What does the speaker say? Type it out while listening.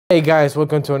Hey guys,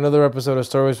 welcome to another episode of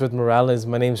Stories with Morales.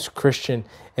 My name's Christian,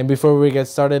 and before we get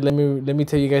started, let me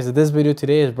tell you guys that this video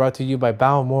today is brought to you by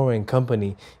Balmore and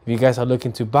Company. If you guys are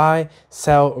looking to buy,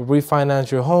 sell, or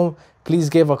refinance your home, please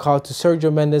give a call to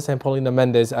Sergio Mendez and Paulina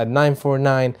Mendez at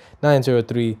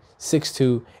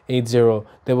 949-903-6280.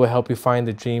 They will help you find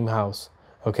the dream house.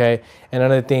 Okay, and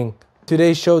another thing,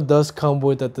 today's show does come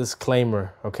with a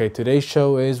disclaimer. Okay, today's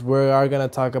show is we are going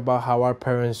to talk about how our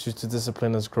parents used to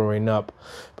discipline us growing up.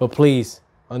 But please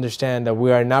understand that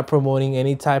we are not promoting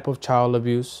any type of child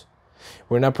abuse.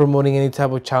 We're not promoting any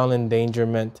type of child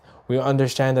endangerment. We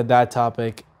understand that that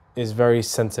topic is very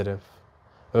sensitive.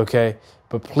 Okay,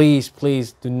 but please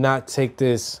do not take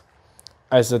this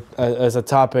as a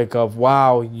topic of,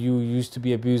 wow, you used to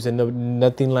be abused, and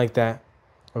nothing like that.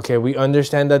 Okay, we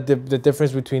understand that the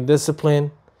difference between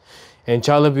discipline and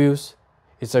child abuse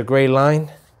is a gray line.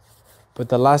 But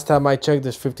the last time I checked,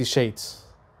 there's 50 shades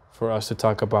for us to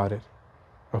talk about it.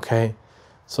 Okay,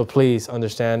 so please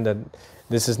understand that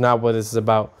this is not what this is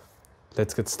about.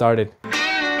 Let's get started.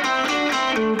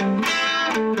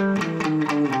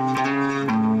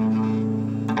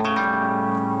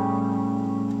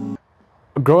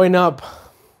 Growing up,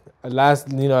 last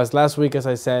week, as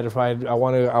I said, if I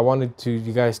wanted to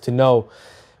you guys to know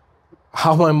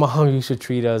how my mom used to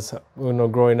treat us,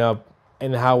 growing up,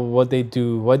 and what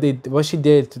she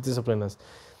did to discipline us.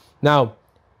 Now,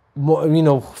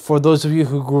 for those of you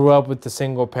who grew up with a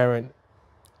single parent,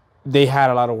 they had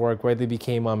a lot of work, right? They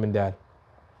became mom and dad,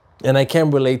 and I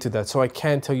can't relate to that, so I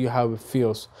can't tell you how it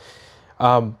feels.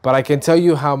 But I can tell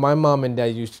you how my mom and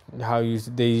dad used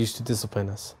to discipline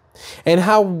us. And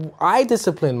how I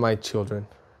discipline my children,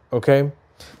 okay?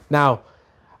 Now,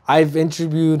 I've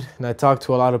interviewed and I talked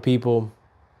to a lot of people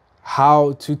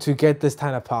how to get this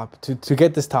kind of to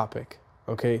get this topic,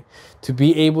 okay? To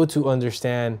be able to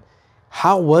understand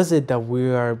how was it that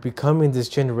we are becoming this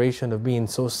generation of being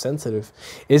so sensitive.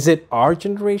 Is it our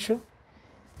generation?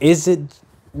 Is it,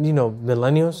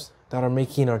 millennials that are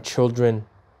making our children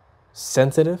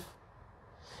sensitive?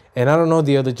 And I don't know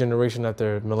the other generation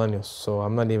after millennials, so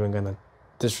I'm not even going to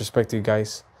disrespect you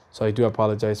guys. So I do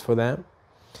apologize for that.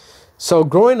 So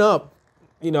growing up,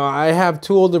 I have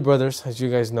two older brothers, as you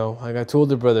guys know. I got two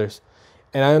older brothers.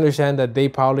 And I understand that they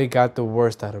probably got the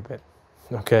worst out of it,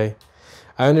 okay?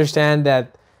 I understand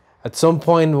that at some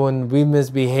point when we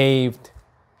misbehaved,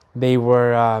 they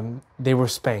were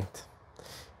spanked,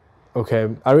 okay?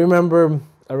 I remember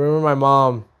my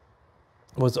mom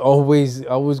was always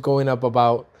going up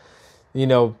about,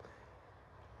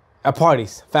 at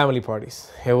parties, family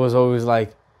parties. It was always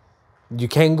like, you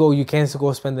can't go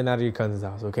spend the night at your cousin's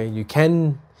house, okay?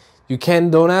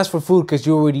 Don't ask for food because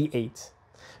you already ate,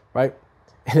 right?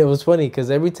 And it was funny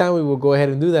because every time we would go ahead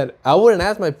and do that, I wouldn't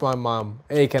ask my mom,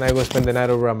 hey, can I go spend the night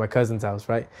over at my cousin's house,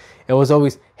 right? It was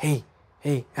always, hey,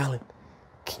 Alan,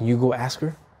 can you go ask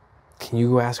her?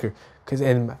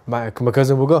 And my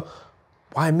cousin will go,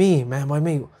 why me, man? Why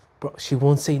me? Bro, she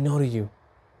won't say no to you.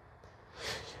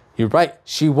 You're right.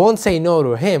 She won't say no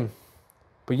to him.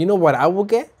 But you know what I will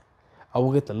get? I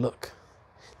will get the look.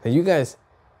 Now, you guys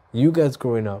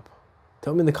growing up,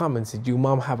 tell me in the comments, did your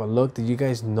mom have a look? Did you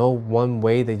guys know one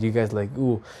way that you guys like,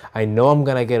 ooh, I know I'm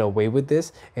going to get away with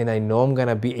this, and I know I'm going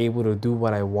to be able to do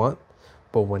what I want,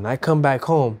 but when I come back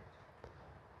home,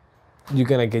 you're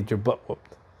going to get your butt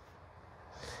whooped.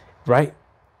 Right?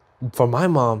 For my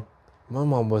mom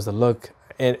was the look.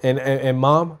 And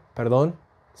mom, perdón,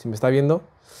 si me está viendo,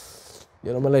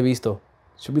 yo no me la he visto.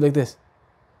 She'll be like this.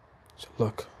 She'll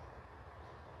look.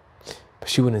 But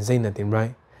she wouldn't say nothing,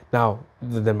 right? Now,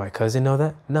 did my cousin know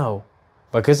that? No.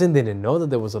 My cousin didn't know that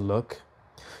there was a look.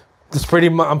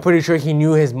 I'm pretty sure he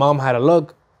knew his mom had a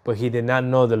look, but he did not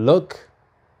know the look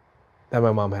that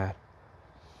my mom had.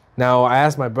 Now, I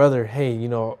asked my brother, hey,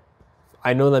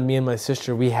 I know that me and my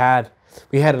sister, we had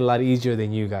it a lot easier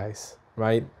than you guys,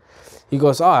 right? He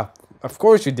goes, of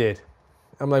course you did.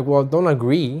 I'm like, well, don't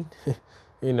agree.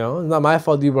 It's not my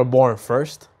fault you were born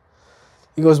first.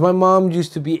 He goes, my mom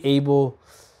used to be able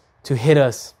to hit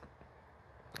us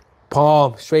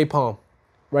straight palm,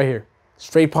 right here,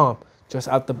 straight palm, just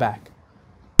out the back.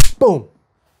 Boom.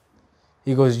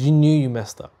 He goes, you knew you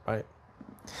messed up, right?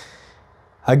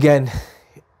 Again,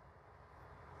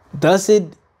 does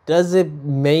it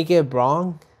make it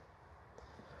wrong?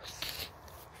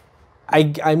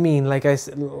 I mean, like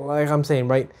I'm saying,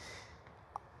 right?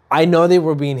 I know they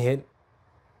were being hit.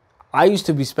 I used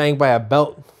to be spanked by a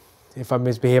belt if I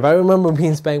misbehave. I remember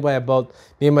being spanked by a belt,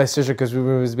 me and my sister, because we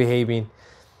were misbehaving.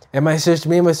 And me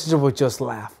and my sister would just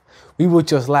laugh. We would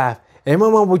just laugh. And my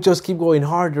mom would just keep going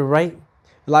harder, right?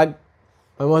 Like,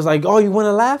 my mom's like, oh, you want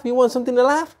to laugh? You want something to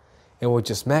laugh? and would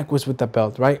just smack us with the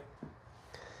belt, right?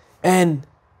 And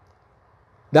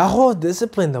that whole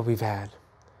discipline that we've had,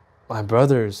 my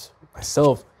brothers,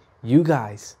 myself, you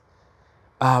guys,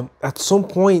 at some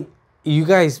point, you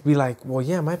guys be like, well,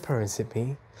 yeah, my parents hit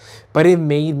me, but it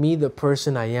made me the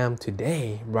person I am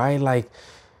today, right? Like,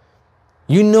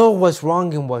 you know what's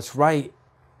wrong and what's right,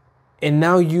 and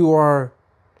now you're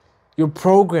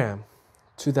programmed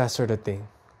to that sort of thing.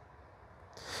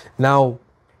 Now,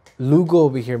 Lugo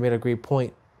over here made a great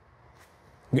point.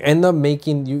 You end up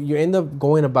making, you end up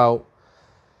going about,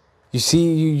 you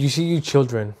see your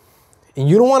children, and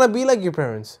you don't want to be like your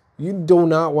parents. You do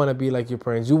not want to be like your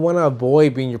parents. You want to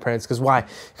avoid being your parents. Because why?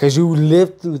 Because you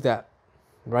lived through that,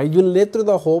 right? You lived through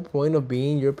the whole point of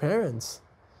being your parents.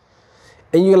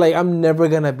 And you're like, I'm never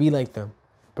going to be like them.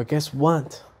 But guess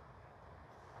what?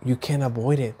 You can't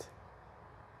avoid it.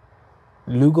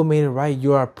 Lugo made it right.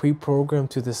 You are pre-programmed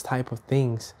to this type of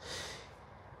things.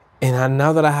 And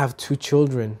now that I have 2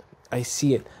 children, I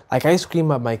see it. Like, I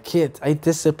scream at my kids. I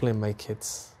discipline my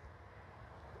kids.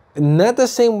 Not the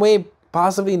same way,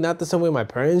 possibly not the same way my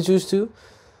parents used to.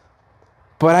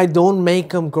 But I don't make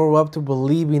them grow up to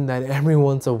believing that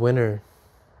everyone's a winner.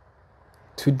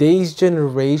 Today's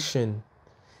generation,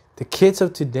 the kids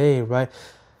of today, right,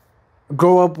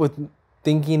 grow up with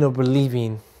thinking or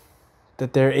believing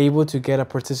that they're able to get a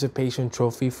participation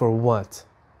trophy for what?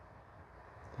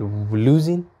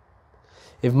 Losing?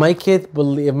 If my kid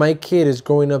is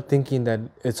growing up thinking that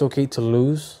it's okay to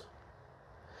lose,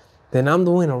 then I'm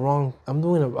doing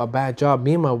a bad job.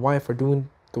 Me and my wife are doing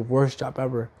the worst job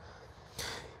ever.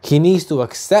 He needs to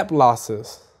accept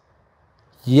losses.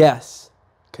 Yes,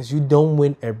 because you don't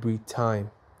win every time.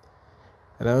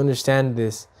 And I understand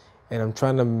this, and I'm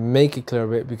trying to make it clear a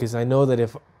bit, because I know that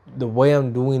if the way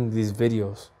I'm doing these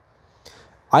videos,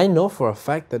 I know for a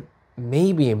fact that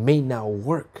maybe it may not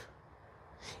work.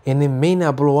 And it may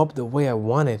not blow up the way I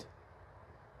wanted.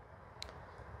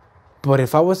 But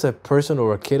if I was a person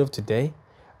or a kid of today,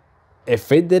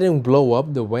 if it didn't blow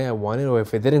up the way I wanted, or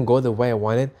if it didn't go the way I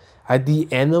wanted, at the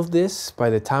end of this, by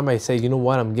the time I say, you know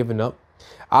what, I'm giving up,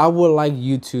 I would like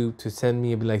YouTube to send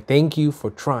me and be like, thank you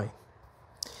for trying.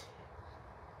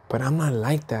 But I'm not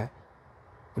like that.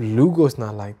 Lugo's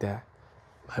not like that.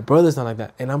 My brother's not like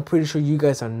that. And I'm pretty sure you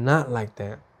guys are not like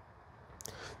that.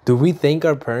 Do we thank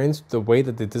our parents the way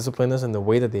that they disciplined us and the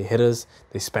way that they hit us,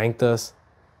 they spanked us,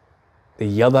 they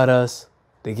yelled at us,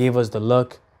 they gave us the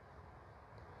look?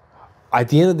 At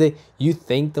the end of the day, you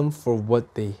thank them for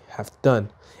what they have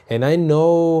done. And I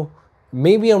know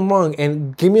maybe I'm wrong,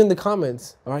 and give me in the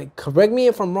comments. All right, correct me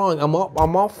if I'm wrong.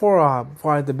 I'm all for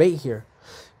a debate here.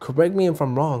 Correct me if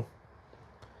I'm wrong.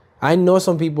 I know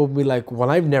some people will be like,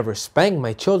 well, I've never spanked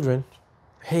my children.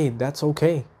 Hey, that's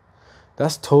okay.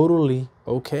 That's totally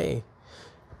okay.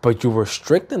 But you were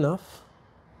strict enough.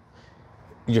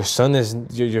 Your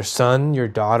son, your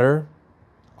daughter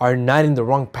are not in the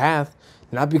wrong path,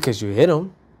 not because you hit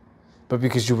them, but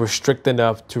because you were strict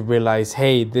enough to realize,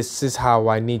 hey, this is how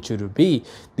I need you to be.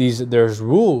 There's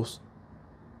rules.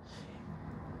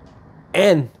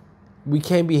 And we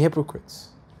can't be hypocrites.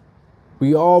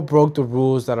 We all broke the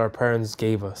rules that our parents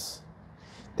gave us.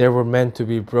 They were meant to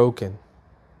be broken.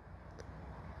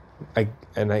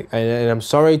 And I'm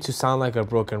sorry to sound like a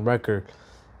broken record,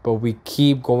 but we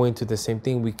keep going to the same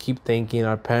thing. We keep thanking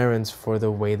our parents for the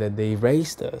way that they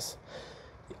raised us.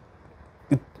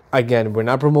 Again, we're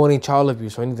not promoting child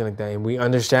abuse or anything like that. And we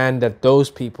understand that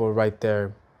those people right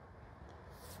there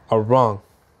are wrong.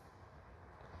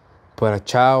 But a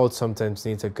child sometimes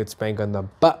needs a good spank on the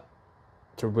butt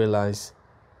to realize,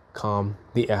 calm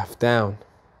the F down.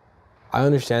 I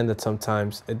understand that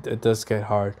sometimes it does get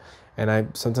hard.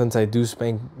 And sometimes I do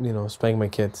spank my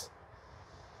kids.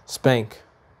 Spank,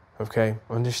 okay?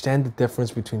 Understand the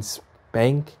difference between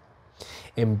spank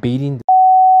and beating the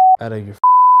out of your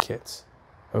kids,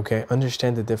 okay?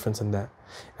 Understand the difference in that.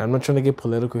 And I'm not trying to get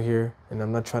political here, and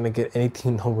I'm not trying to get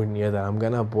anything nowhere near that. I'm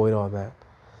gonna avoid all that.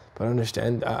 But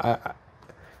understand,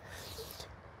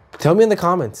 tell me in the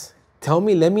comments.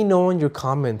 Let me know in your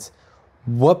comments,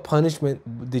 what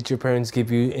punishment did your parents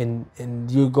give you?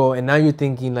 And you go, and now you're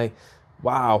thinking like,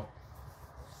 wow,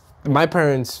 my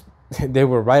parents, they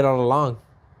were right all along.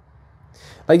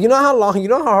 Like, you know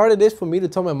how hard it is for me to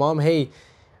tell my mom, hey,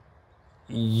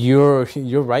 you're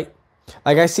right.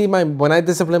 Like, I see when I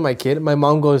discipline my kid, my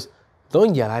mom goes,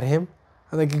 don't yell at him.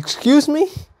 I'm like, excuse me?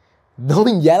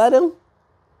 Don't yell at him?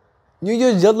 You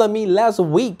just yelled at me last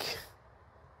week.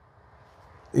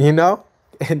 You know?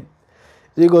 And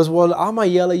she goes, well, I'm going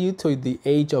to yell at you to the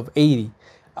age of 80.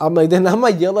 I'm like, then I'm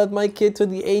going to yell at my kid to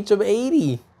the age of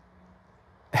 80.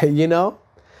 You know?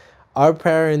 Our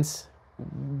parents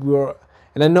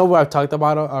and I know where I've talked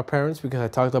about our parents because I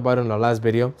talked about it in our last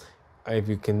video. If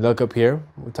you can look up here,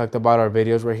 we talked about our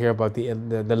videos right here about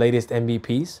the latest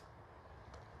MVPs.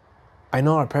 I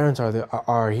know our parents are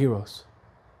our heroes.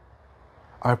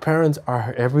 Our parents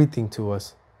are everything to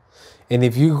us. And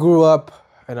if you grew up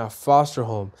in a foster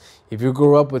home, if you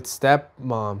grew up with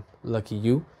stepmom, lucky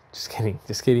you. Just kidding.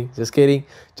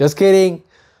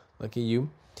 Lucky you.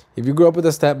 If you grew up with a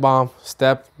stepmom,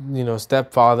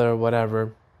 stepfather,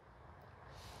 whatever,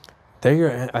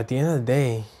 at the end of the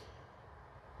day,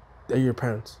 they're your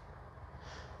parents.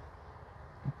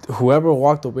 Whoever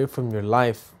walked away from your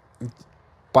life,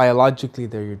 biologically,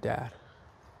 they're your dad.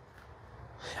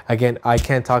 Again, I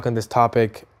can't talk on this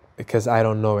topic because I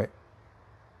don't know it.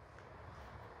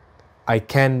 I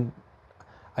can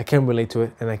relate to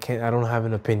it, and I don't have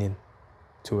an opinion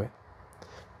to it.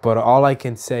 But all I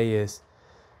can say is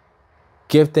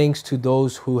give thanks to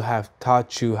those who have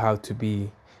taught you how to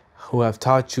be, who have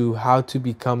taught you how to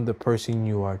become the person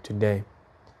you are today.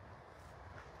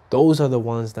 Those are the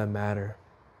ones that matter.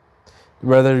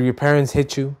 Whether your parents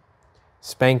hit you,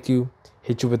 spanked you,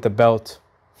 hit you with the belt,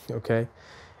 okay?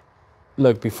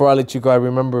 Look, before I let you go, I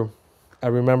remember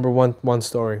one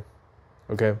story,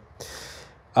 okay?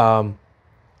 I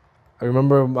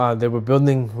remember they were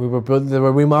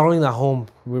remodeling the home.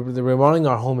 They were remodeling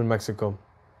our home in Mexico.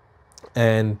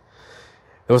 And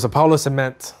there was a pile of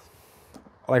cement,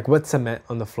 like wet cement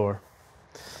on the floor.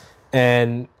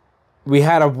 And we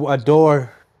had a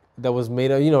door that was made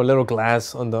of, little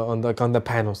glass on the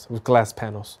panels. It was glass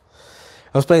panels.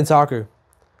 I was playing soccer.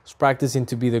 I was practicing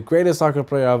to be the greatest soccer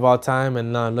player of all time.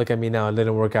 And now look at me now. It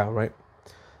didn't work out, right?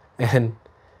 And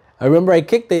I remember I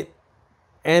kicked it.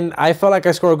 And I felt like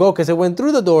I scored a goal because it went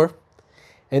through the door.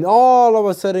 And all of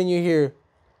a sudden you hear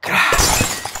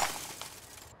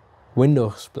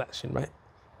window splashing, right?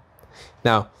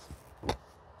 Now,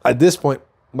 at this point,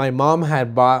 my mom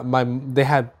had they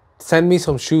had sent me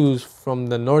some shoes from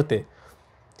the Norte.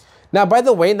 Now, by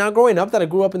the way, now growing up that I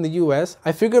grew up in the U.S.,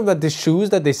 I figured that the shoes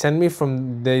that they sent me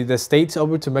from the States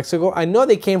over to Mexico, I know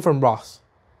they came from Ross,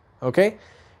 okay?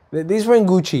 These weren't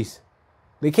Gucci's.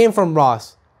 They came from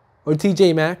Ross or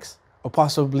TJ Maxx or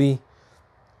possibly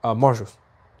Marshalls.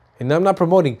 And I'm not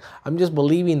promoting. I'm just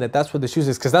believing that that's what the shoes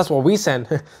is because that's what we sent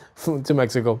to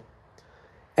Mexico.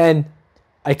 And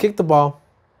I kick the ball.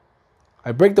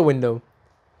 I break the window.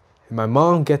 And my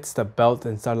mom gets the belt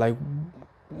and starts like,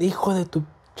 hijo de tu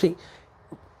ching.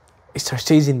 It starts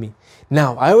chasing me.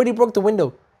 Now, I already broke the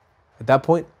window. At that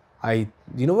point, you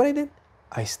know what I did?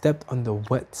 I stepped on the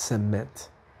wet cement.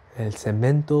 El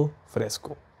cemento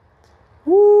fresco.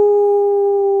 Woo!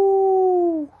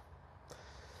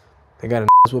 I got an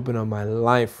ass whooping on my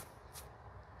life.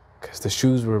 Because the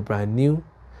shoes were brand new.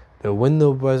 The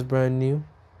window was brand new.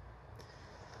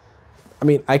 I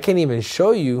mean, I can't even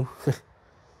show you.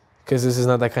 Because this is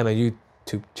not that kind of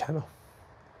YouTube channel.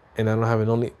 And I don't have an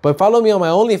only. But follow me on my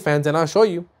OnlyFans and I'll show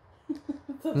you.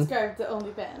 Subscribe to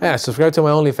OnlyFans. Yeah, subscribe to my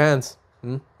OnlyFans.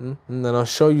 And I'll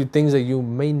show you things that you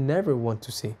may never want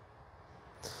to see.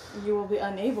 You will be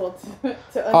unable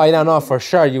to Oh, yeah, no, for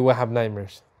sure you will have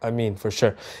nightmares. I mean, for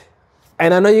sure.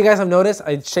 And I know you guys have noticed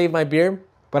I shaved my beard,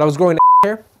 but I was growing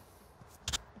hair.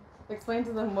 Explain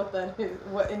to them what that is,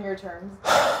 what in your terms.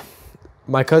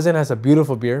 My cousin has a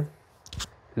beautiful beard.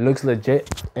 Looks legit.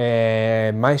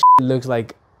 And my looks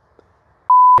like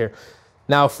hair.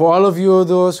 Now, for all of you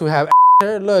those who have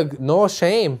hair, look, no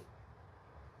shame.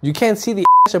 You can't see the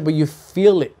hair, but you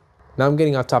feel it. Now I'm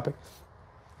getting off topic.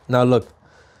 Now look.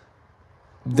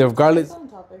 Regardless. Some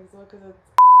topics though, because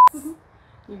it's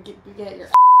you get your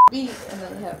beat and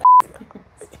then you have.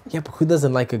 Yeah, but who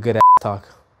doesn't like a good ass talk?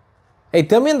 Hey,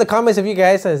 tell me in the comments if you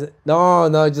guys says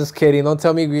no, just kidding. Don't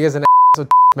tell me you guys an ass,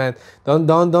 man.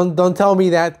 Don't tell me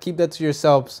that. Keep that to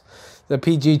yourselves. The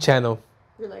PG channel.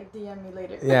 You're like DM me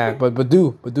later. Yeah, but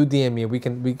do DM me. We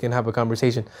can have a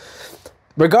conversation.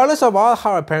 Regardless of all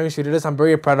how our parents treated us, I'm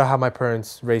very proud of how my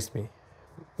parents raised me.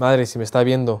 Madre, si me está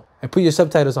viendo. And put your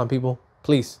subtitles on, people.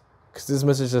 Please. Because this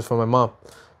message is from my mom.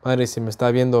 Madre, si me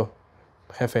está viendo,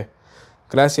 jefe.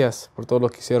 Gracias por todo lo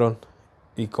que hicieron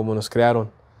y como nos crearon.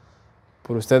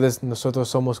 Por ustedes, nosotros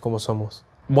somos como somos.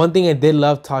 One thing I did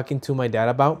love talking to my dad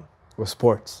about was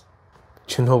sports.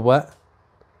 But you know what?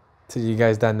 See you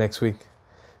guys that next week.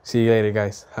 See you later,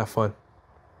 guys. Have fun.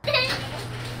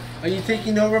 Are you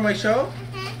taking over my show?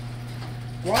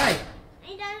 Why? I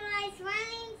don't like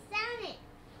running Sonic.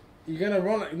 You're gonna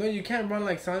run like... No, you can't run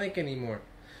like Sonic anymore.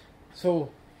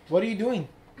 So, what are you doing?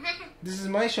 This is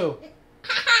my show.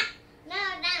 No,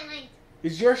 not mine.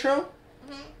 It's your show?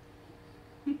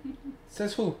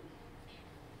 Says who?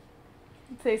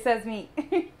 Say says me.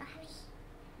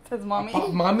 Says mommy.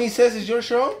 Mommy says it's your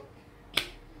show?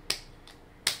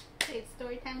 It's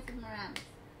story time with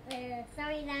Miranda.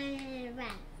 Sorry, that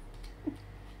rat.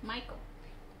 Michael.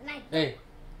 Like Hey,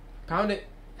 pound it.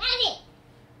 it.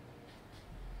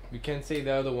 You can't say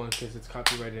the other one because it's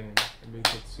copyrighted and it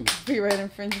makes it suit. Copyright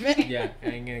infringement. Yeah, I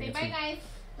ain't gonna Say get bye, sued. guys.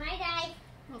 Bye, guys.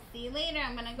 We'll see you later.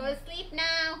 I'm gonna go to sleep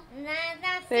now.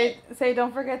 That's it. Say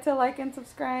don't forget to like and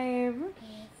subscribe.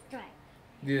 Strike.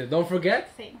 Yeah, don't forget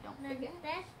Say don't forget.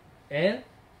 and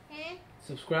And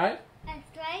subscribe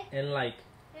strike. and like.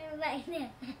 Right now.